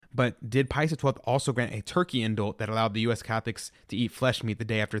But did Pius XII also grant a turkey indult that allowed the U.S. Catholics to eat flesh meat the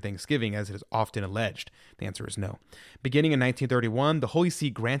day after Thanksgiving, as it is often alleged? The answer is no. Beginning in 1931, the Holy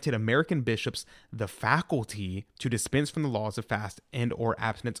See granted American bishops the faculty to dispense from the laws of fast and or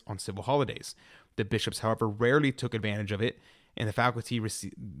abstinence on civil holidays. The bishops, however, rarely took advantage of it, and the faculty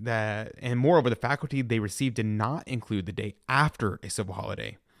moreover, the faculty they received did not include the day after a civil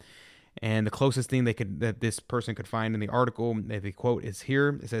holiday. And the closest thing that this person could find in the article, the quote is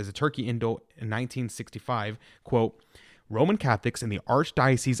here. It says, a turkey indult in 1965, quote, Roman Catholics in the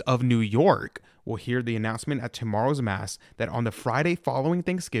Archdiocese of New York will hear the announcement at tomorrow's Mass that on the Friday following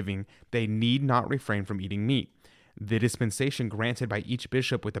Thanksgiving, they need not refrain from eating meat. The dispensation granted by each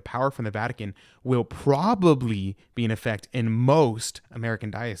bishop with the power from the Vatican will probably be in effect in most American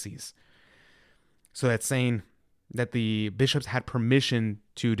dioceses. So that's saying that the bishops had permission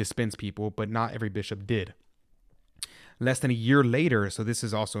to dispense people, but not every bishop did. Less than a year later, so this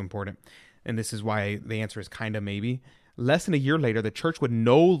is also important, and this is why the answer is kind of maybe. Less than a year later, the church would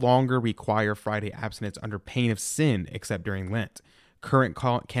no longer require Friday abstinence under pain of sin except during Lent. Current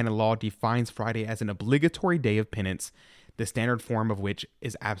canon law defines Friday as an obligatory day of penance, the standard form of which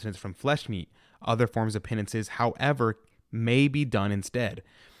is abstinence from flesh meat. Other forms of penances, however, may be done instead.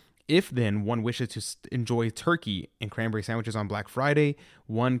 If then one wishes to enjoy turkey and cranberry sandwiches on Black Friday,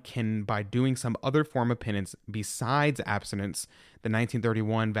 one can, by doing some other form of penance besides abstinence. The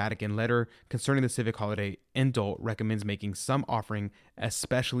 1931 Vatican letter concerning the civic holiday indult recommends making some offering,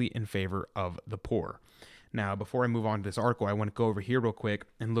 especially in favor of the poor. Now, before I move on to this article, I want to go over here real quick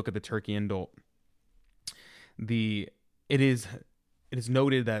and look at the turkey indult. It is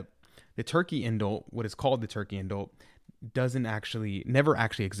noted that the turkey indult, what is called the turkey indult, never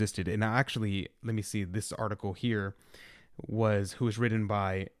actually existed. And actually, let me see, this article here was written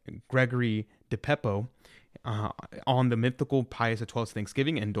by Gregory DePeppo on the mythical Pius XII's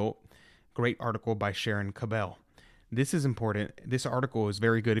Thanksgiving indult. Great article by Sharon Cabell. This is important. This article is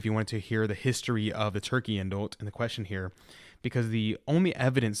very good if you want to hear the history of the turkey indult and the question here, because the only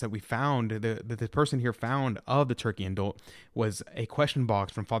evidence that we found, that the person here found of the turkey indult, was a question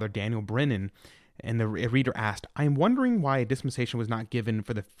box from Father Daniel Brennan. And the reader asked, I am wondering why a dispensation was not given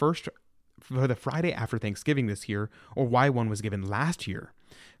for the Friday after Thanksgiving this year, or why one was given last year.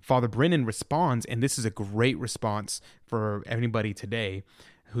 Father Brennan responds, and this is a great response for anybody today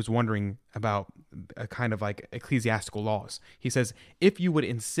who's wondering about a kind of like ecclesiastical laws. He says, if you would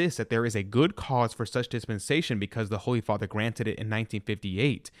insist that there is a good cause for such dispensation because the Holy Father granted it in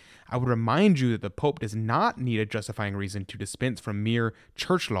 1958, I would remind you that the Pope does not need a justifying reason to dispense from mere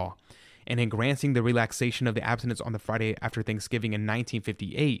church law. And in granting the relaxation of the abstinence on the Friday after Thanksgiving in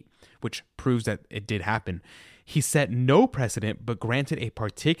 1958, which proves that it did happen, he set no precedent but granted a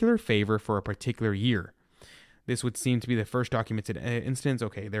particular favor for a particular year. This would seem to be the first documented instance.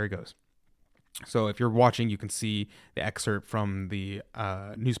 Okay, there it goes. So if you're watching, you can see the excerpt from the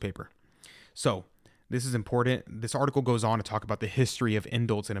newspaper. So this is important. This article goes on to talk about the history of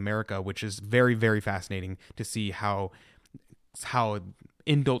indults in America, which is very, very fascinating to see how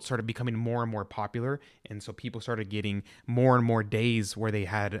indults started becoming more and more popular. And so people started getting more and more days where they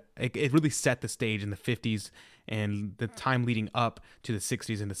had, it really set the stage in the 50s and the time leading up to the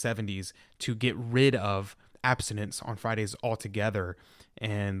 60s and the 70s to get rid of abstinence on Fridays altogether,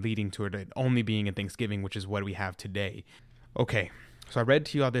 and leading to it only being in Thanksgiving, which is what we have today. Okay, so I read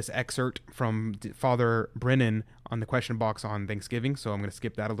to you all this excerpt from Father Brennan on the question box on Thanksgiving, so I'm going to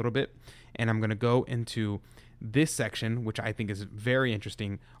skip that a little bit, and I'm going to go into this section, which I think is very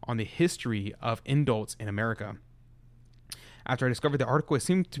interesting, on the history of indults in America. After I discovered the article, it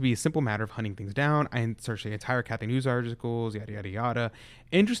seemed to be a simple matter of hunting things down. I searched the entire Catholic News articles, yada, yada, yada.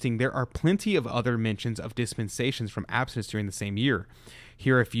 Interesting, there are plenty of other mentions of dispensations from abstinence during the same year.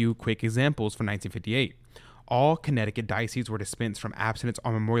 Here are a few quick examples from 1958. All Connecticut dioceses were dispensed from abstinence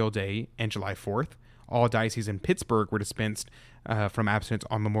on Memorial Day and July 4th. All dioceses in Pittsburgh were dispensed from abstinence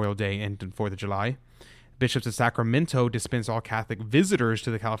on Memorial Day and 4th of July. Bishops of Sacramento dispensed all Catholic visitors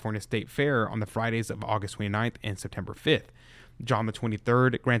to the California State Fair on the Fridays of August 29th and September 5th. John the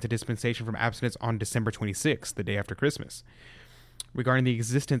 23rd granted dispensation from abstinence on December 26th, the day after Christmas. Regarding the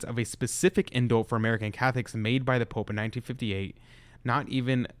existence of a specific indult for American Catholics made by the Pope in 1958,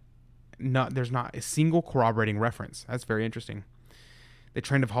 there's not a single corroborating reference. That's very interesting. The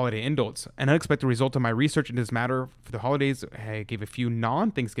trend of holiday indults. An unexpected result of my research into this matter for the holidays, I gave a few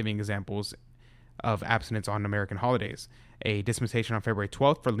non-Thanksgiving examples of abstinence on American holidays. A dispensation on February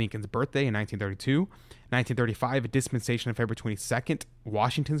 12th for Lincoln's birthday in 1932. 1935, a dispensation on February 22nd,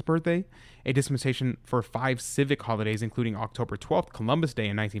 Washington's birthday. A dispensation for 5 civic holidays, including October 12th, Columbus Day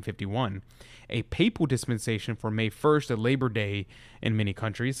in 1951. A papal dispensation for May 1st, a Labor Day in many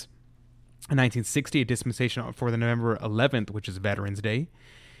countries. In 1960, a dispensation for the November 11th, which is Veterans Day.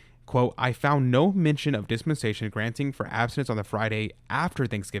 Quote, I found no mention of dispensation granting for abstinence on the Friday after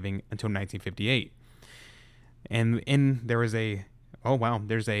Thanksgiving until 1958. And there's a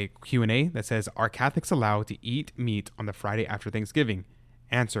Q&A that says, are Catholics allowed to eat meat on the Friday after Thanksgiving?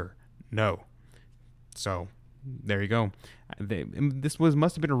 Answer, no. So there you go.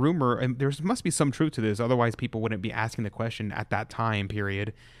 Must have been a rumor, and there must be some truth to this. Otherwise, people wouldn't be asking the question at that time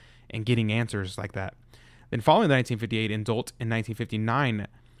period and getting answers like that. Then following the 1958 indult in 1959,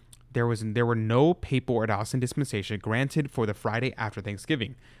 there were no papal or diocesan dispensation granted for the Friday after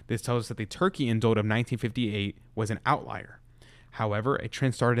Thanksgiving. This tells us that the Turkey indult of 1958 was an outlier. However, a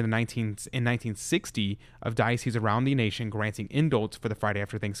trend started in 1960 of dioceses around the nation granting indults for the Friday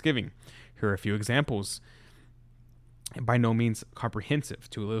after Thanksgiving. Here are a few examples, by no means comprehensive,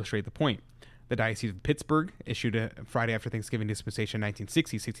 to illustrate the point. The Diocese of Pittsburgh issued a Friday after Thanksgiving dispensation in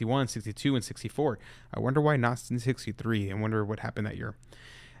 1960, 61, 62, and 64. I wonder why not in 63. I wonder what happened that year.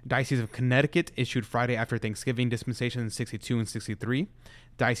 Diocese of Connecticut issued Friday after Thanksgiving dispensation in 62 and 63.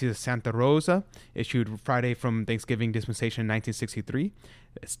 Diocese of Santa Rosa issued Friday from Thanksgiving dispensation in 1963.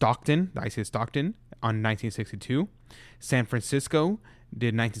 Diocese of Stockton on 1962. San Francisco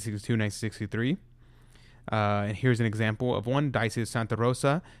did 1962, 1963. And here's an example of one. Diocese of Santa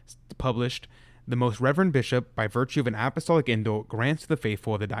Rosa published, the most reverend bishop, by virtue of an apostolic indult, grants to the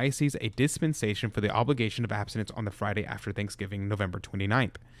faithful of the diocese a dispensation for the obligation of abstinence on the Friday after Thanksgiving, November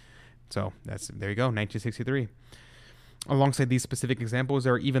 29th. So there you go, 1963. Alongside these specific examples,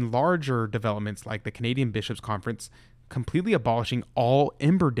 there are even larger developments like the Canadian Bishops' Conference completely abolishing all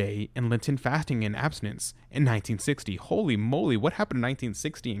Ember Day and Lenten fasting and abstinence in 1960. Holy moly, what happened in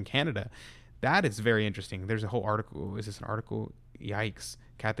 1960 in Canada? That is very interesting. There's a whole article. Is this an article? Yikes.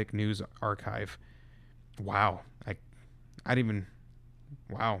 Catholic News Archive. Wow.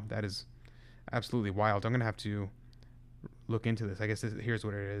 Wow, that is absolutely wild. I'm going to have to look into this. I guess here's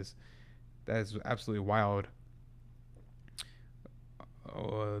what it is. That is absolutely wild.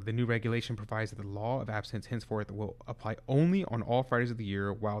 The new regulation provides that the law of abstinence henceforth will apply only on all Fridays of the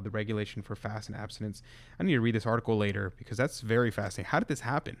year, while the regulation for fast and abstinence. I need to read this article later because that's very fascinating. How did this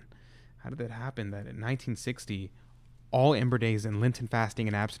happen? How did that happen that in 1960, all Ember Days and Lenten fasting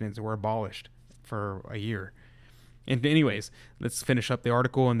and abstinence were abolished for a year? And anyways, let's finish up the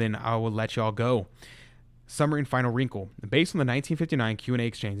article and then I will let y'all go. Summary and final wrinkle. Based on the 1959 Q&A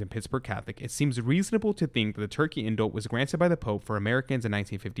exchange in Pittsburgh Catholic, it seems reasonable to think that the Turkey indult was granted by the Pope for Americans in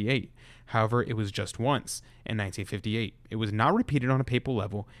 1958. However, it was just once, in 1958. It was not repeated on a papal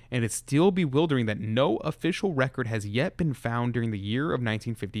level, and it's still bewildering that no official record has yet been found during the year of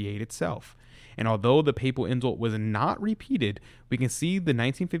 1958 itself. And although the papal indult was not repeated, we can see the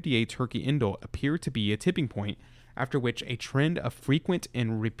 1958 Turkey indult appear to be a tipping point, after which a trend of frequent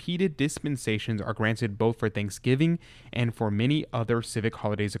and repeated dispensations are granted both for Thanksgiving and for many other civic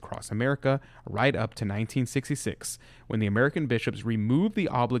holidays across America, right up to 1966, when the American bishops removed the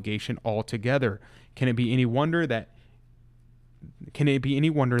obligation altogether. Can it be any wonder there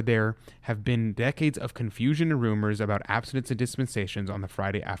have been decades of confusion and rumors about abstinence and dispensations on the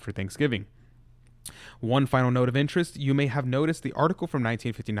Friday after Thanksgiving? One final note of interest, you may have noticed the article from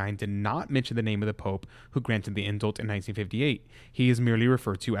 1959 did not mention the name of the Pope who granted the indult in 1958. He is merely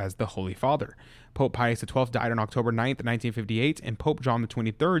referred to as the Holy Father. Pope Pius XII died on October 9th, 1958, and Pope John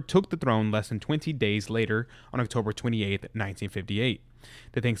XXIII took the throne less than 20 days later on October 28th, 1958.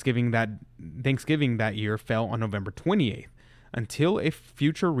 The Thanksgiving that year fell on November 28th. Until a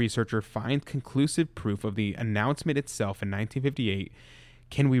future researcher finds conclusive proof of the announcement itself in 1958,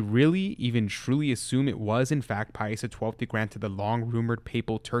 can we really even truly assume it was in fact Pius XII who granted the long-rumored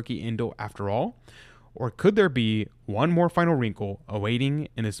papal Turkey indult after all? Or could there be one more final wrinkle awaiting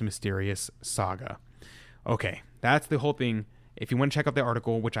in this mysterious saga? Okay, that's the whole thing. If you want to check out the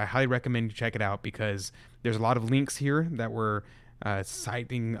article, which I highly recommend you check it out because there's a lot of links here that were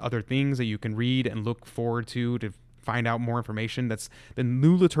citing other things that you can read and look forward to find out more information. That's the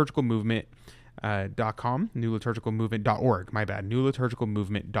New Liturgical Movement. .com, newliturgicalmovement.org, my bad,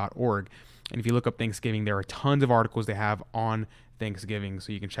 newliturgicalmovement.org. And if you look up Thanksgiving, there are tons of articles they have on Thanksgiving,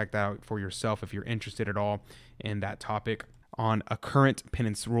 so you can check that out for yourself if you're interested at all in that topic on a current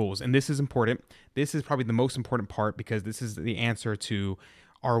penance rules. And this is important. This is probably the most important part because this is the answer to,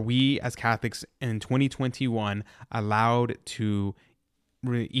 are we as Catholics in 2021 allowed to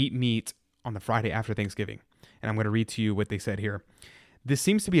eat meat on the Friday after Thanksgiving. And I'm going to read to you what they said here. This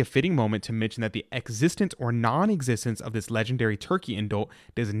seems to be a fitting moment to mention that the existence or non-existence of this legendary turkey indult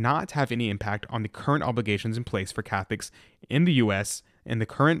does not have any impact on the current obligations in place for Catholics in the U.S. And the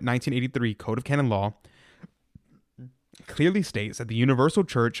current 1983 Code of Canon Law clearly states that the Universal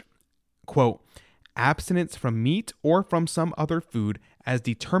Church, quote, abstinence from meat or from some other food as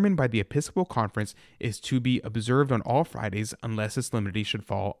determined by the Episcopal Conference is to be observed on all Fridays unless a solemnity should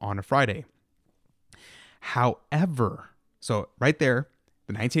fall on a Friday. However, so right there,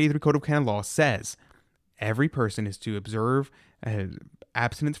 the 1983 Code of Canon Law says every person is to observe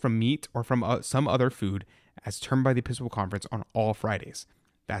abstinence from meat or from some other food as determined by the Episcopal Conference on all Fridays.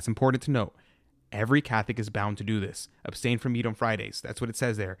 That's important to note. Every Catholic is bound to do this. Abstain from meat on Fridays. That's what it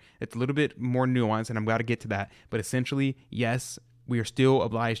says there. It's a little bit more nuanced, and I'm glad to get to that. But essentially, yes, we are still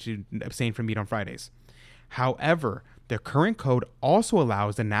obliged to abstain from meat on Fridays. However, the current code also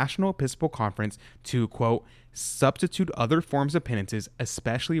allows the National Episcopal Conference to, quote, substitute other forms of penances,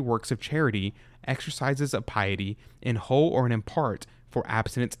 especially works of charity, exercises of piety, in whole or in part, for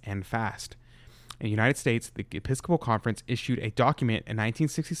abstinence and fast. In the United States, the Episcopal Conference issued a document in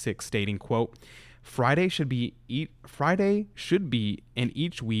 1966 stating, quote, Friday should be in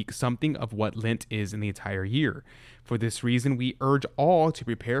each week something of what Lent is in the entire year. For this reason, we urge all to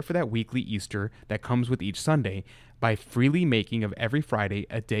prepare for that weekly Easter that comes with each Sunday by freely making of every Friday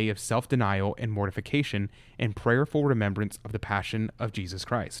a day of self-denial and mortification and prayerful remembrance of the passion of Jesus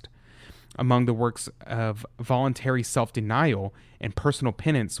Christ. Among the works of voluntary self-denial and personal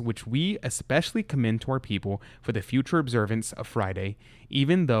penance, which we especially commend to our people for the future observance of Friday,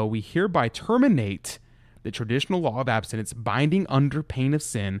 even though we hereby terminate the traditional law of abstinence binding under pain of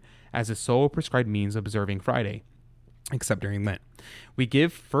sin as the sole prescribed means of observing Friday, except during Lent. We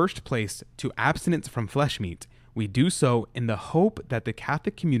give first place to abstinence from flesh meat. We do so in the hope that the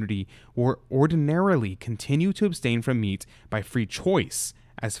Catholic community will ordinarily continue to abstain from meat by free choice,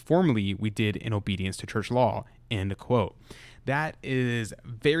 as formerly we did in obedience to church law, end quote. That is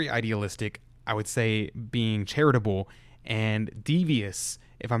very idealistic, I would say being charitable, and devious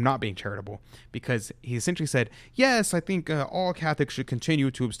if I'm not being charitable, because he essentially said, yes, I think all Catholics should continue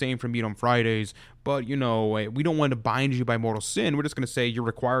to abstain from meat on Fridays, but, we don't want to bind you by mortal sin. We're just going to say you're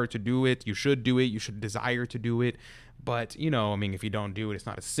required to do it, you should desire to do it, but, if you don't do it, it's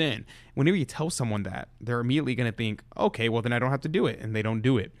not a sin. Whenever you tell someone that, they're immediately going to think, okay, well, then I don't have to do it, and they don't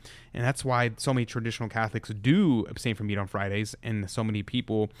do it. And that's why so many traditional Catholics do abstain from meat on Fridays, and so many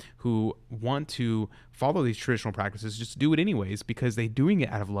people who want to follow these traditional practices just do it anyways, because they're doing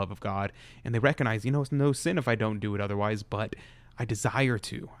it out of love of God, and they recognize, it's no sin if I don't do it otherwise, but I desire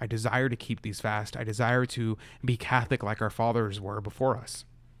to keep these fast. I desire to be Catholic like our fathers were before us.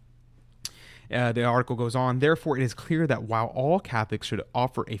 The article goes on, therefore it is clear that while all Catholics should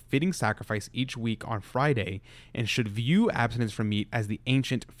offer a fitting sacrifice each week on Friday and should view abstinence from meat as the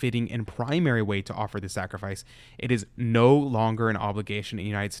ancient, fitting, and primary way to offer the sacrifice, it is no longer an obligation in the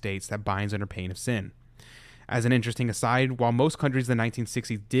United States that binds under pain of sin. As an interesting aside, while most countries in the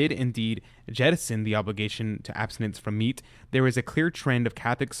 1960s did indeed jettison the obligation to abstinence from meat, there is a clear trend of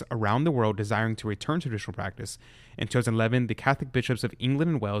Catholics around the world desiring to return to traditional practice. In 2011, the Catholic bishops of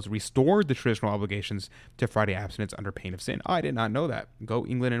England and Wales restored the traditional obligations to Friday abstinence under pain of sin. Oh, I did not know that. Go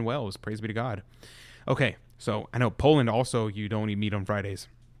England and Wales. Praise be to God. Okay, so I know Poland also, you don't eat meat on Fridays.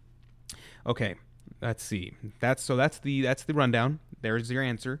 Okay, let's see. That's the rundown. There's your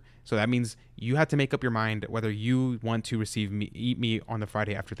answer. So that means you have to make up your mind whether you want to eat meat on the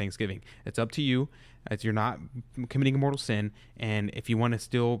Friday after Thanksgiving. It's up to you, as you're not committing a mortal sin. And if you want to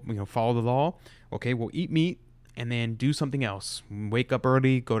still, follow the law, okay, well, eat meat and then do something else. Wake up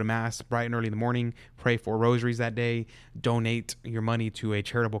early, go to mass bright and early in the morning, pray 4 rosaries that day, donate your money to a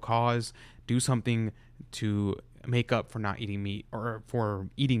charitable cause, do something to make up for not eating meat or for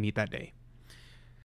eating meat that day.